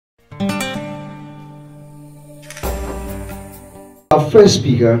our first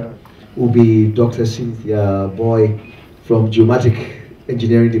speaker will be Dr. Cynthia Boye from Geomatic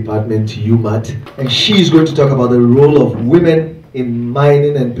Engineering Department, UMaT, and she's going to talk about the role of women in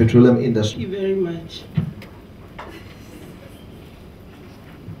mining and petroleum industry. Thank you very much.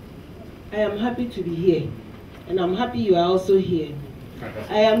 I am happy to be here, and I'm happy you are also here.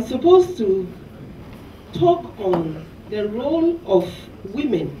 I am supposed to talk on the role of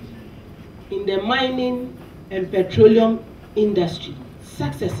women in the mining and petroleum industry,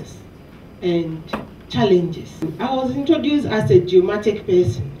 successes and challenges. I was introduced as a geomatic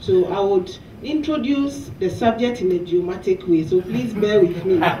person, so I would introduce the subject in a geomatic way, so please bear with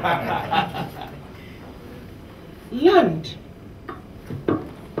me. Land.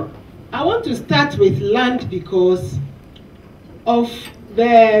 I want to start with land because of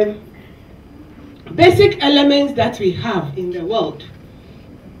the basic elements that we have in the world.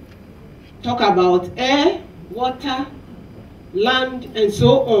 Talk about air, water, land, and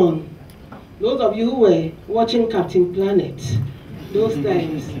so on. Those of you who were watching Captain Planet, those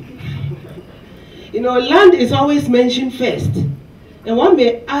times. You know, land is always mentioned first. And one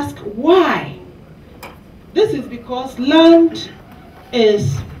may ask why. This is because land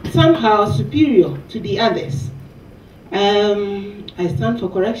is somehow superior to the others. I stand for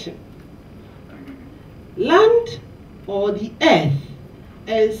correction. Land, or the earth,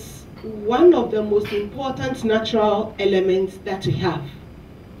 is one of the most important natural elements that we have.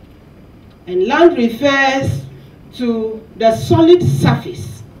 And land refers to the solid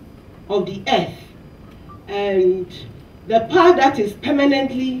surface of the earth and the part that is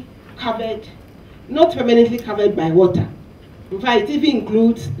permanently covered, not permanently covered by water. In fact, it even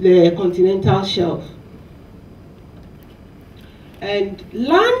includes the continental shelf. And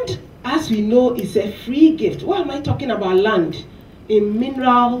land, as we know, is a free gift. Why am I talking about land in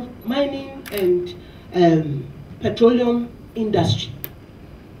mineral mining and petroleum industry?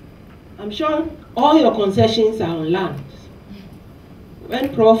 I'm sure all your concessions are on land.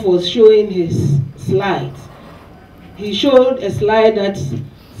 When Prof was showing his slides, he showed a slide that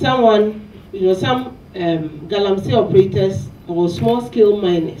someone, some galamsey operators or small-scale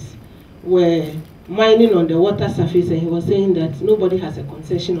miners were mining on the water surface, and he was saying that nobody has a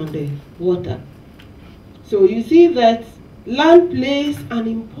concession on the water. So you see that land plays an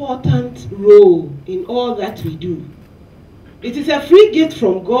important role in all that we do. It is a free gift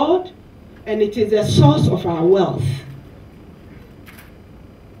from God, and it is a source of our wealth.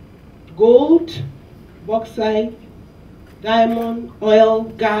 Gold, bauxite, diamond, oil,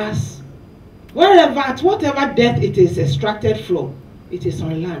 gas, wherever, at whatever depth it is extracted from, it is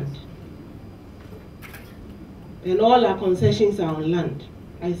on land. And all our concessions are on land.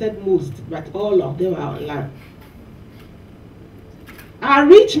 I said most, but all of them are on land. Our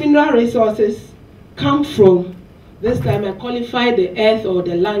rich mineral resources come from, this time I qualify the earth or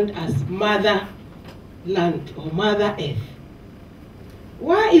the land as mother land or mother earth.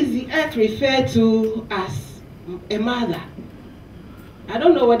 Why is the earth referred to as a mother? I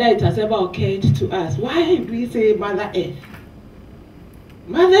don't know whether it has ever occurred to us. Why do we say mother earth?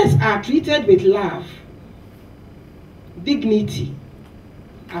 Mothers are treated with love, dignity,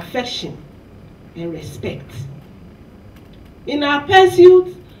 affection, and respect. In our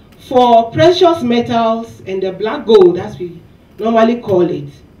pursuit for precious metals and the black gold, as we normally call it,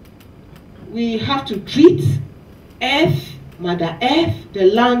 we have to treat earth, Mother Earth, the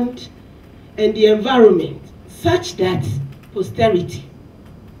land, and the environment such that posterity.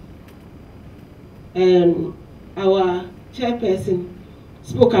 And our chairperson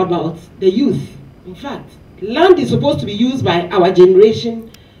spoke about the youth. In fact, land is supposed to be used by our generation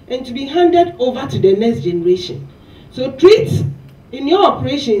and to be handed over to the next generation. So in your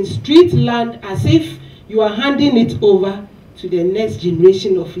operations, treat land as if you are handing it over to the next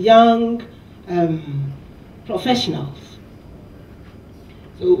generation of young professionals.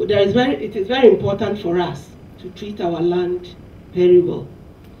 So it is very important for us to treat our land very well.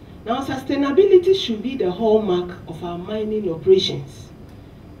 Now, sustainability should be the hallmark of our mining operations.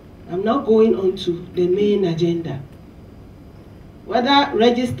 I'm now going on to the main agenda. Whether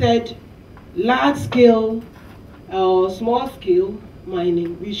registered large-scale or small-scale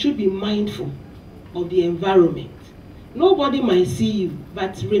mining, we should be mindful of the environment. Nobody might see you,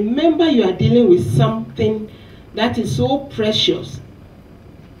 but remember you are dealing with something that is so precious.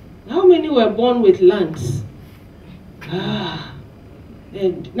 How many were born with lands?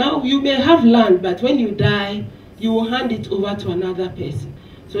 And now you may have land, but when you die, you will hand it over to another person.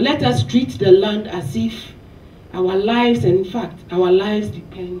 So let us treat the land as if our lives, and in fact, our lives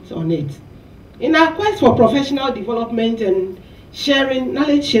depend on it. In our quest for professional development and sharing,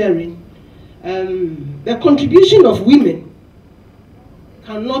 knowledge sharing, the contribution of women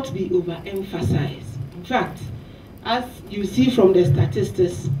cannot be overemphasized. In fact, as you see from the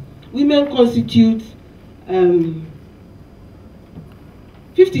statistics, women constitute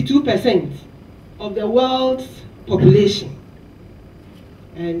 52% of the world's population.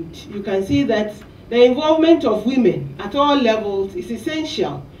 And you can see that the involvement of women at all levels is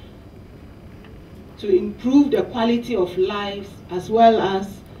essential to improve the quality of lives as well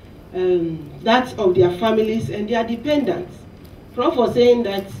as that of their families and their dependents. Prof was saying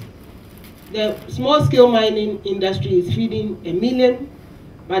that the small-scale mining industry is feeding 1 million,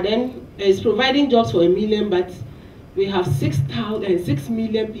 but then it's providing jobs for 1 million, but we have 6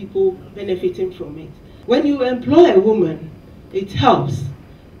 million people benefiting from it. When you employ a woman, it helps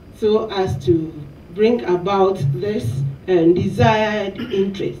so as to bring about this desired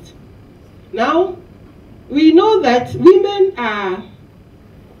interest. Now, we know that women are,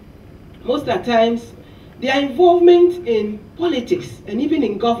 most of the times, their involvement in politics and even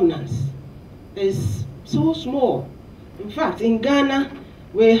in governance is so small. In fact, in Ghana,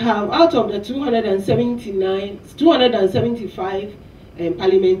 we have, out of the 275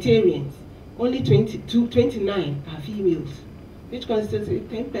 parliamentarians, only 29 are females, which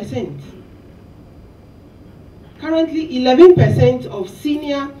constitutes 10%. Currently, 11% of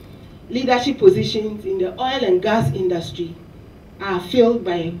senior leadership positions in the oil and gas industry are filled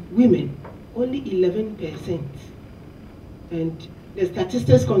by women, only 11%. And the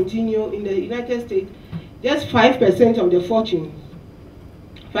statistics continue. In the United States, just 5% of the Fortune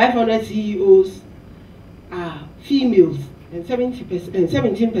 500 CEOs are females, and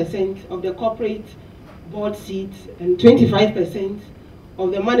 17% of the corporate board seats and 25%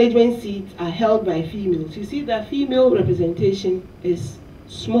 of the management seats are held by females. You see that female representation is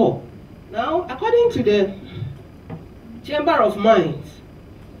small. Now, according to the Chamber of Mines,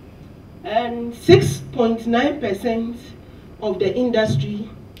 and 6.9% of the industry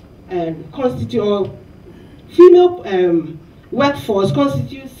constitute female workforce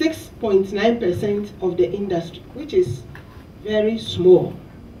constitutes 6.9% of the industry, which is very small.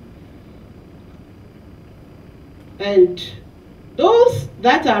 And those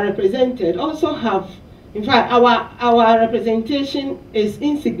that are represented also have, in fact, our representation is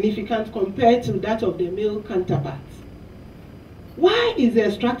insignificant compared to that of the male counterparts. Why is the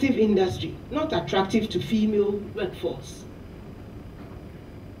extractive industry not attractive to female workforce?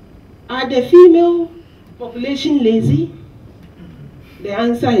 Are the female population lazy? The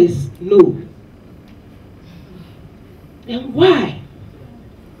answer is no. Then why?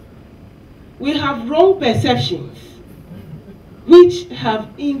 We have wrong perceptions which have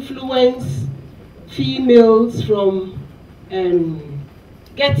influenced females from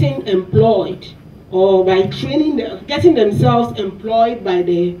getting employed, or by training them, getting themselves employed by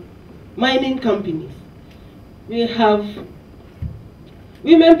the mining companies. We have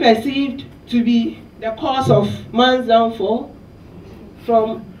women perceived to be the cause of man's downfall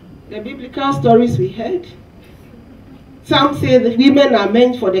from the biblical stories we heard. Some say that women are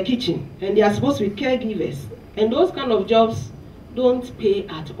meant for the kitchen and they are supposed to be caregivers. And those kind of jobs don't pay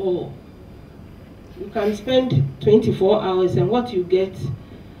at all. You can spend 24 hours and what you get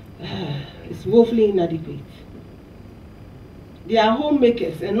is woefully inadequate. They are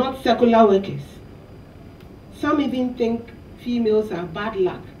homemakers and not secular workers. Some even think females are bad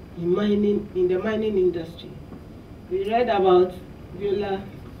luck in the mining industry. We read about Viola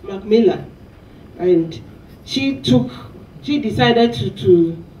Macmillan, and she decided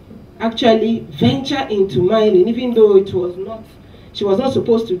to actually venture into mining, even though she was not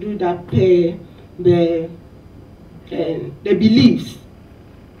supposed to do that per the beliefs.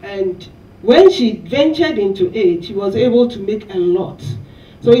 And when she ventured into it, she was able to make a lot.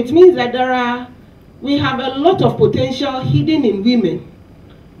 So it means that we have a lot of potential hidden in women,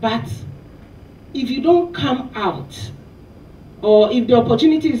 but if you don't come out, or if the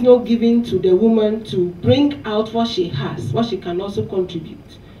opportunity is not given to the woman to bring out what she has, what she can also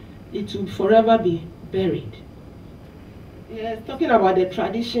contribute, it will forever be buried. Yes, talking about the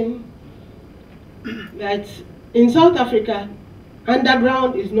tradition that in South Africa,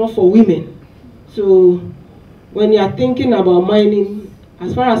 underground is not for women. So when you are thinking about mining,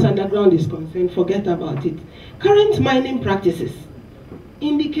 as far as underground is concerned, forget about it. Current mining practices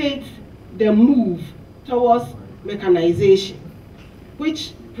indicate the move towards mechanization,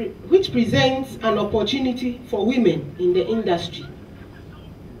 which presents an opportunity for women in the industry.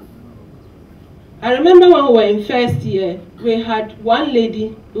 I remember when we were in first year, we had one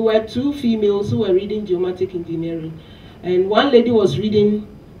lady, we were 2 females who were reading geomatic engineering, and one lady was reading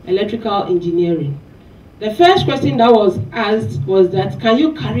electrical engineering. The first question that was asked was that, can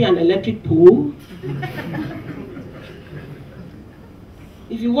you carry an electric pole?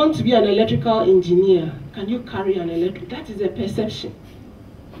 if you want to be an electrical engineer, can you carry an electric? That is a perception.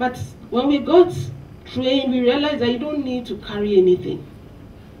 But when we got trained, we realized that you don't need to carry anything.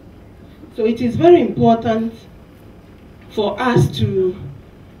 So it is very important for us to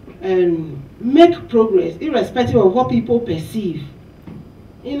make progress, irrespective of what people perceive.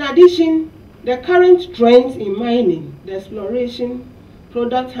 In addition, the current trends in mining, the exploration,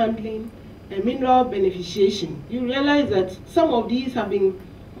 product handling, and mineral beneficiation, you realize that some of these have been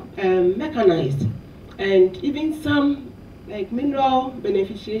mechanized, and even some, like mineral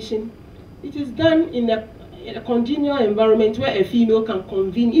beneficiation, it is done in a congenial environment where a female can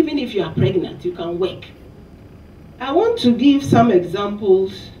convene. Even if you are pregnant, you can work. I want to give some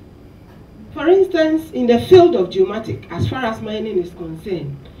examples. For instance, in the field of geomatic, as far as mining is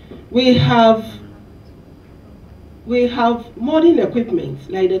concerned, we have modern equipment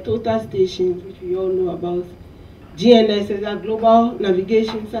like the total stations, which we all know about, GNSS, Global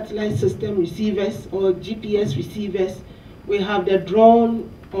Navigation Satellite System receivers or GPS receivers. We have the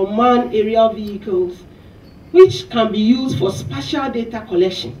drone or manned aerial vehicles, which can be used for spatial data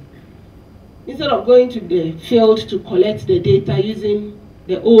collection. Instead of going to the field to collect the data using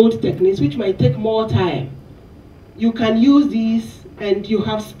the old techniques, which might take more time, you can use these and you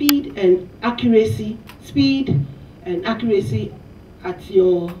have speed and accuracy at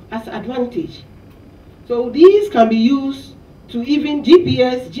your advantage. So these can be used to even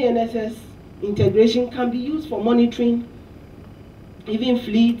GPS, GNSS integration can be used for monitoring, even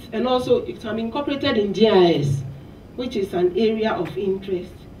fleets, and also it can be incorporated in GIS, which is an area of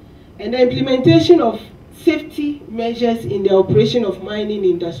interest. And the implementation of safety measures in the operation of mining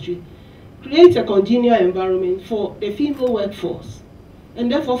industry creates a congenial environment for the female workforce.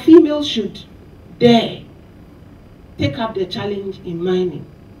 And therefore, females should dare take up the challenge in mining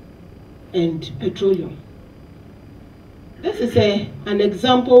and petroleum. This is an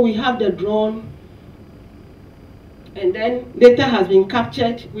example. We have the drone, and then data has been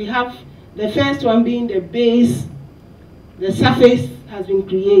captured. We have the first one being the base, the surface has been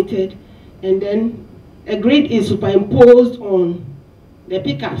created, and then a grid is superimposed on the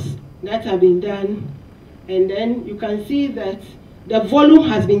pickups that have been done, and then you can see that the volume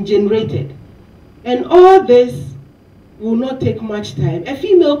has been generated. And all this will not take much time. A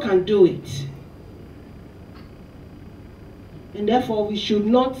female can do it. And therefore, we should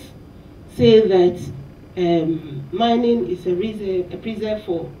not say that mining is a preserve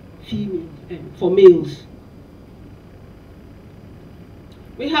for females, for males.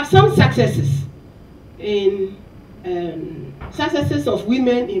 We have some successes in successes of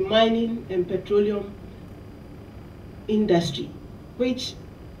women in mining and petroleum industry, which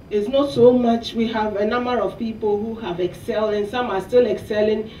is not so much. We have a number of people who have excelled, and some are still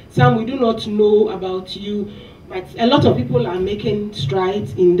excelling. Some we do not know about you, but a lot of people are making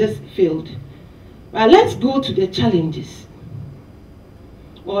strides in this field. But let's go to the challenges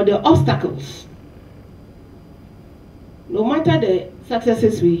or the obstacles. No matter the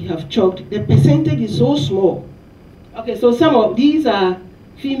successes we have chalked, the percentage is so small. Okay, so some of these are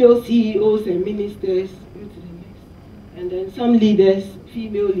female CEOs and ministers, and then some leaders,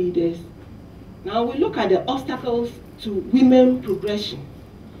 female leaders. Now we look at the obstacles to women progression.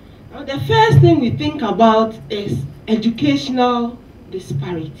 Now the first thing we think about is educational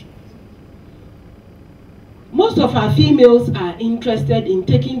disparity. Most of our females are interested in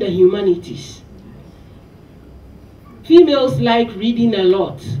taking the humanities. Females like reading a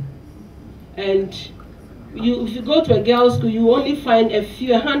lot, and if you go to a girls' school, you only find a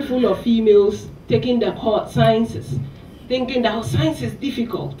handful of females taking the core sciences, thinking that science is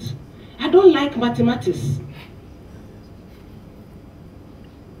difficult. I don't like mathematics.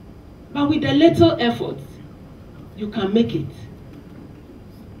 But with a little effort, you can make it.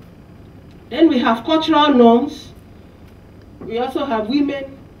 Then we have cultural norms. We also have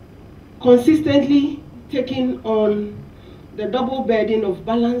women consistently taking on the double burden of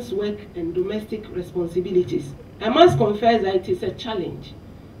balanced work and domestic responsibilities. I must confess that it is a challenge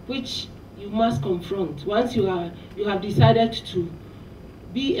which you must confront. Once you have decided to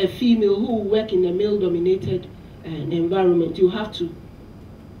be a female who will work in a male-dominated environment, you have to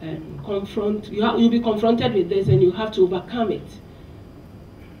confront. You'll be confronted with this, and you have to overcome it.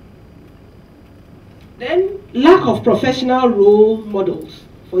 Then, lack of professional role models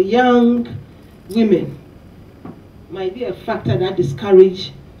for young women might be a factor that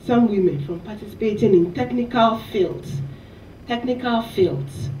discourages some women from participating in technical fields.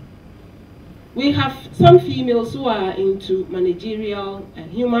 We have some females who are into managerial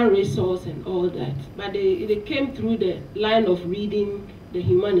and human resource and all that, but they came through the line of reading the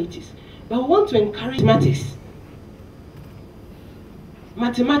humanities. But we want to encourage mathematics.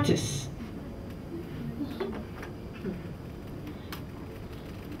 mathematics.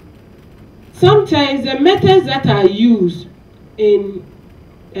 Sometimes the methods that are used in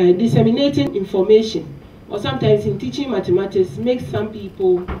disseminating information, or sometimes in teaching mathematics, make some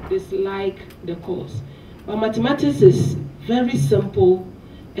people dislike the course. But mathematics is very simple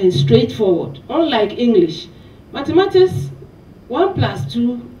and straightforward. Unlike English, mathematics 1 +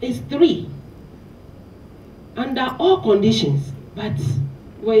 2 is 3 under all conditions. But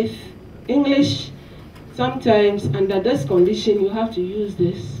with English, sometimes under this condition you have to use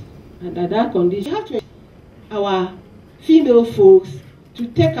this. Under that condition, you have to our female folks to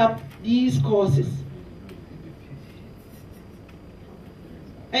take up these courses.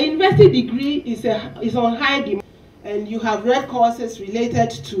 A university degree is on high demand, and you have read courses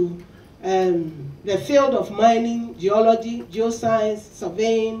related to the field of mining, geology, geoscience,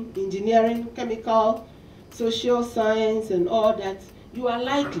 surveying, engineering, chemical, social science, and all that. You are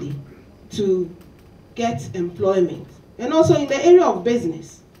likely to get employment. And also in the area of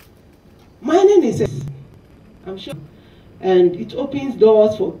business. Mining is, I'm sure, and it opens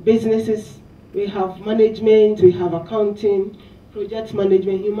doors for businesses. We have management, we have accounting, project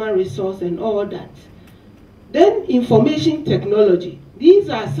management, human resource, and all that. Then information technology. These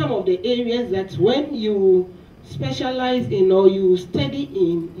are some of the areas that when you specialize in or you study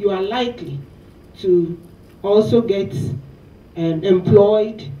in, you are likely to also get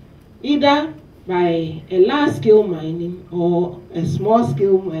employed either by a large-scale mining or a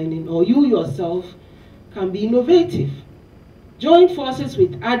small-scale mining, or you yourself can be innovative. Join forces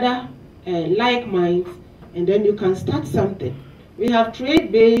with other like minds, and then you can start something. We have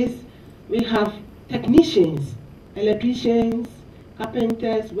trade-based, we have technicians, electricians,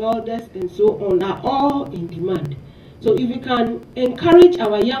 carpenters, welders, and so on are all in demand. So if we can encourage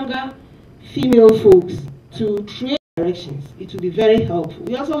our younger female folks to trade directions, it will be very helpful.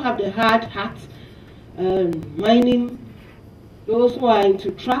 We also have the hard hat mining, those who are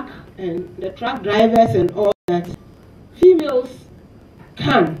into truck and the truck drivers and all that. Females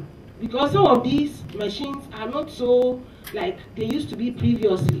can, because some of these machines are not so like they used to be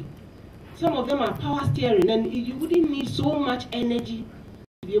previously. Some of them are power steering, and you wouldn't need so much energy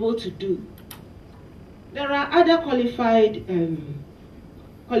to be able to do. There are other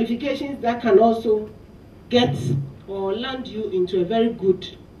qualifications that can also get or land you into a very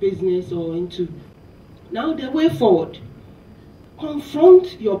good business or into. Now the way forward,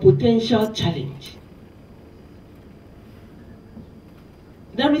 confront your potential challenge.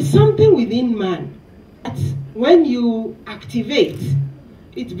 There is something within man that when you activate,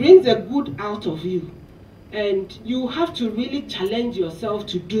 it brings a good out of you. And you have to really challenge yourself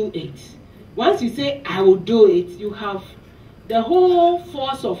to do it. Once you say, I will do it, you have the whole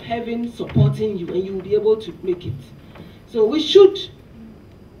force of heaven supporting you, and you will be able to make it. So we should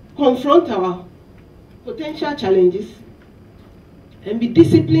confront our potential challenges and be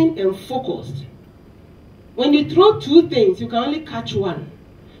disciplined and focused. When you throw 2 things, you can only catch 1.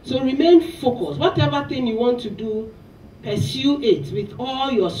 So remain focused. Whatever thing you want to do, pursue it with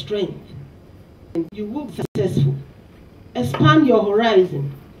all your strength, and you will be successful. Expand your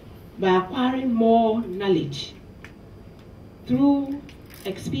horizon by acquiring more knowledge through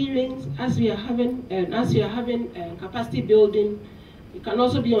experience. As we are having capacity building, it can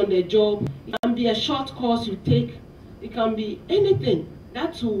also be on the job. It can be a short course you take. It can be anything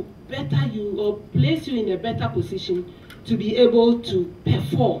that will better you or place you in a better position to be able to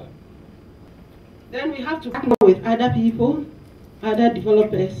perform. Then we have to partner with other people, other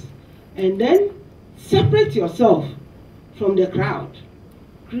developers, and then separate yourself from the crowd.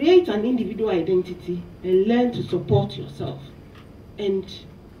 Create an individual identity and learn to support yourself and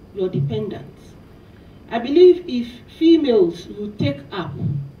your dependents. I believe if females will take up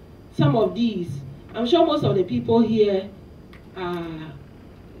some of these, I'm sure most of the people here,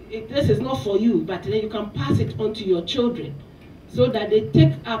 this is not for you, but then you can pass it on to your children so that they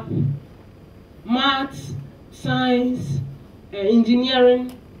take up maths, science,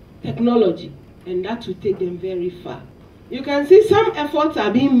 engineering, technology, and that will take them very far. You can see some efforts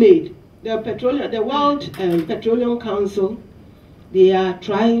are being made. The World Petroleum Council, they are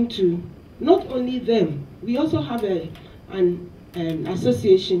trying to, not only them, we also have an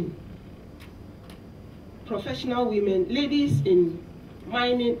association, professional women, ladies in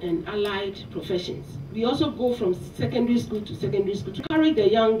mining and allied professions. We also go from secondary school to secondary school to carry the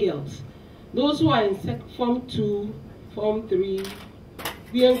young girls. Those who are in Form 2, Form 3,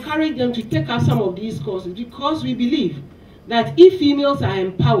 we encourage them to take up some of these courses because we believe that if females are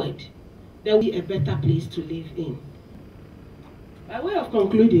empowered, there will be a better place to live in. By way of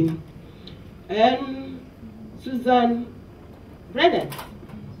concluding, Susan Brethren,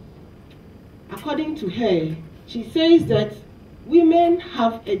 according to her, she says that women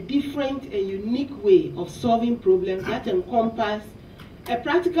have a different and unique way of solving problems that encompass a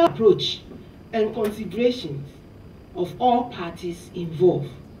practical approach and considerations of all parties involved.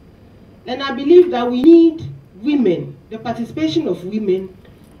 And I believe that we need women, the participation of women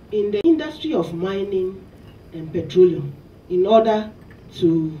in the industry of mining and petroleum in order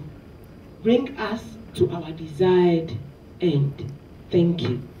to bring us to our desired end. Thank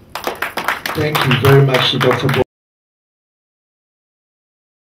you. Thank you very much, Dr. Boye.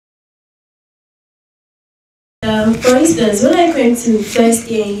 For instance, when I went to first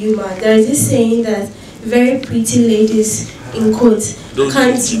year in UMaT, there is this saying that very pretty ladies, in quotes,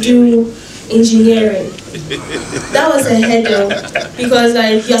 can't do engineering. That was a headache because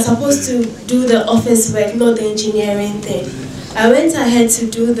you're supposed to do the office work, not the engineering thing. I went ahead to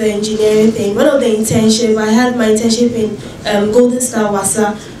do the engineering thing. One of the internships, I had my internship in Golden Star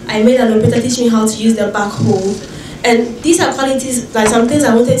Wasa. I made an operator teach me how to use the backhoe. And these are qualities, like some things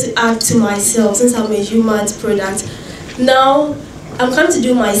I wanted to add to myself since I'm a UMaT product. Now, I'm coming to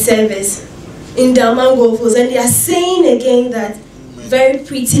do my service in the Mango Falls, and they are saying again that very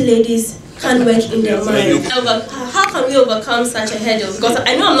pretty ladies can't work in their mine. How can we overcome such a hurdle? Because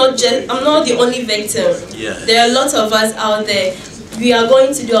I know I'm not the only victim. Yeah. There are a lot of us out there. We are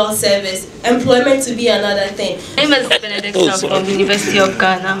going to do our service. Employment to be another thing. I'm Benedict from the University of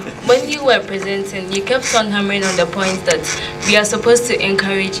Ghana. When you were presenting, you kept on hammering on the point that we are supposed to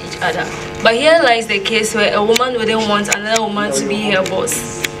encourage each other. But here lies the case where a woman wouldn't want another woman to be her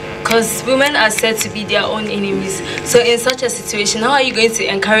boss. Because women are said to be their own enemies. So in such a situation, how are you going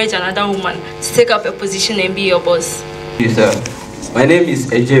to encourage another woman to take up a position and be your boss? Yes, sir. My name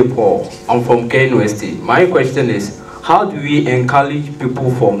is AJ Paul. I'm from University. My question is, how do we encourage people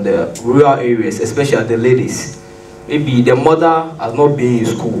from the rural areas, especially the ladies? Maybe the mother has not been in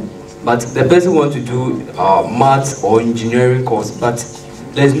school, but the person wants to do maths or engineering course, but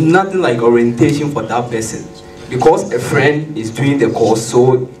there's nothing like orientation for that person. Because a friend is doing the course,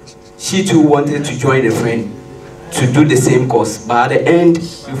 so she too wanted to join a friend to do the same course. But at the end,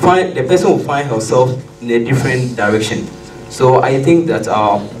 you find the person will find herself in a different direction. So I think that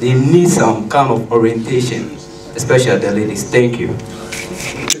they need some kind of orientation, especially the ladies. Thank you.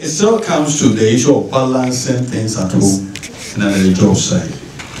 It still comes to the issue of balancing things at home and at the job site.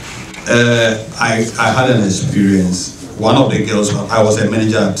 I had an experience. One of the girls, I was a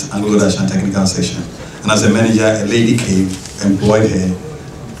manager at Anglo-Russian Technical Section, and as a manager, a lady came, employed her.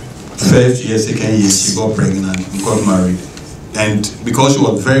 First year, second year, she got pregnant, got married, and because she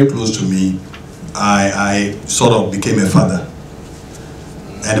was very close to me, I sort of became a father.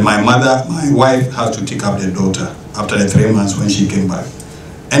 And my wife had to take up the daughter after the 3 months when she came back.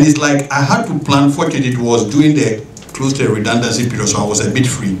 And it's like I had to plan. Fortunately, it was during the close to the redundancy period, so I was a bit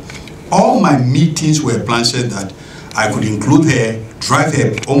free. All my meetings were planned so that I could include her, drive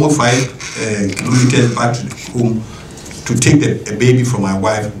her almost 5 kilometers back to home to take a baby from my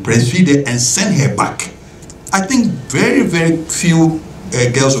wife, breastfeed her, and send her back. I think very, very few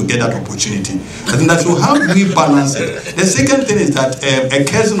girls will get that opportunity. I think that's so. How do we balance it? The second thing is that a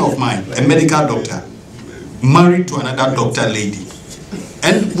cousin of mine, a medical doctor, married to another doctor lady.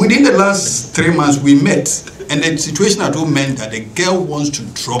 And within the last 3 months, we met. And the situation at home meant that the girl wants to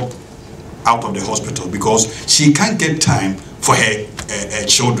drop out of the hospital because she can't get time for her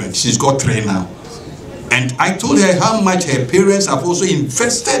children. She's got 3 now. And I told her how much her parents have also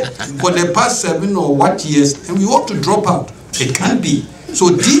invested for the past 7 or what years, and we ought to drop out. It can't be. So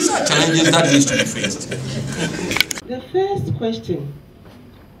these are challenges that needs to be faced. The first question,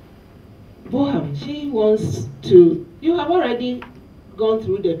 Boham, she wants to, you have already gone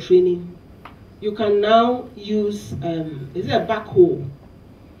through the training. You can now use, is it a backhoe?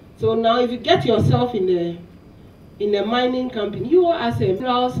 So now if you get yourself in a mining company, you as a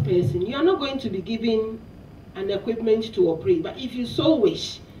minerals person, you are not going to be given an equipment to operate. But if you so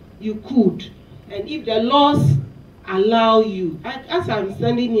wish, you could. And if the laws allow you, as I'm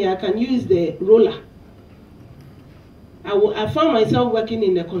standing here, I can use the roller. I found myself working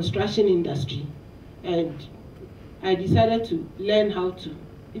in the construction industry, and I decided to learn how to,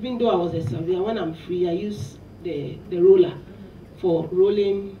 even though I was a surveyor, when I'm free, I use the roller for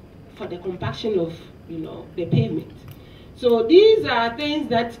rolling, for the compaction of, the pavement. So these are things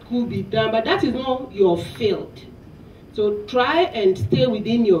that could be done, but that is not your field. So try and stay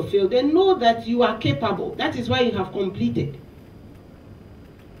within your field and know that you are capable. That is why you have completed.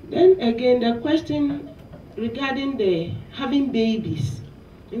 Then again, the question regarding the having babies.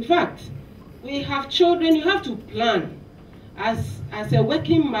 In fact, we have children, you have to plan. As a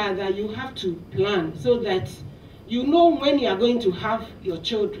working mother, you have to plan so that You know when you are going to have your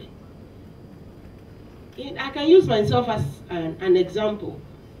children. I can use myself as an example.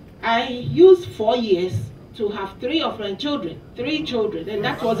 I used 4 years to have 3 of my children, 3 children, and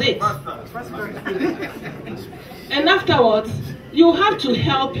that was it. And afterwards, you have to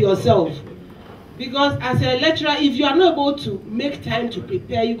help yourself. Because as a lecturer, if you are not able to make time to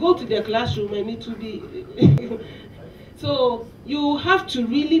prepare, you go to the classroom and it will be... So you have to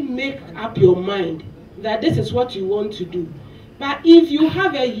really make up your mind that this is what you want to do. But if you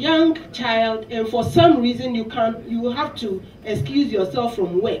have a young child and for some reason you have to excuse yourself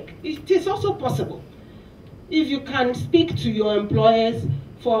from work, it is also possible. If you can speak to your employers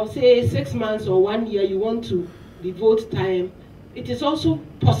for say 6 months or 1 year, you want to devote time, it is also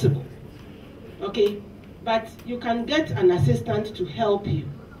possible. Okay, but you can get an assistant to help you.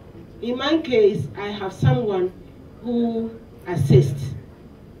 In my case, I have someone who assists.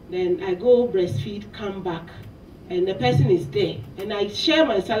 Then I go breastfeed, come back, and the person is there. And I share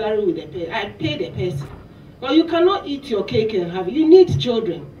my salary with the person. I pay the person. But you cannot eat your cake and have it. You need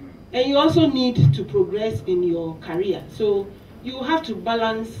children. And you also need to progress in your career. So you have to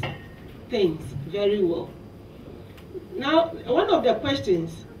balance things very well. Now, one of the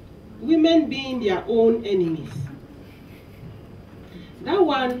questions, women being their own enemies. That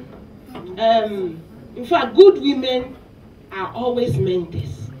one, in fact, good women are always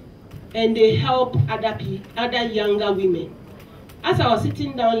mentors, and they help other younger women. As I was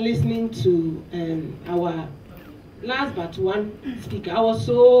sitting down listening to our last but one speaker, I was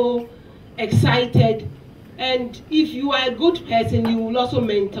so excited. And if you are a good person, you will also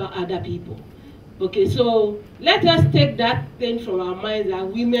mentor other people. Okay, so let us take that thing from our minds that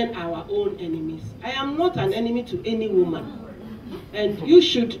women are our own enemies. I am not an enemy to any woman. And you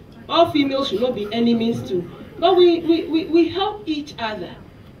should, all females should not be enemies too. But we help each other.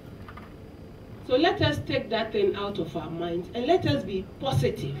 So let us take that thing out of our minds and let us be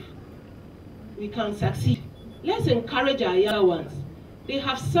positive. We can succeed. Let's encourage our young ones. They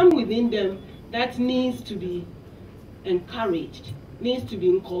have some within them that needs to be encouraged, needs to be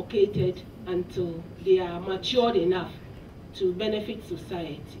inculcated until they are matured enough to benefit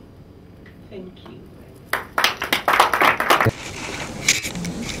society. Thank you.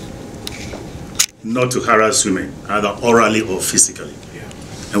 Not to harass women, either orally or physically. Yeah.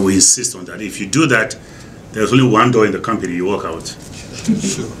 And we insist on that. If you do that, there's only one door in the company, you walk out.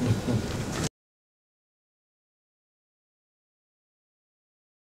 Sure.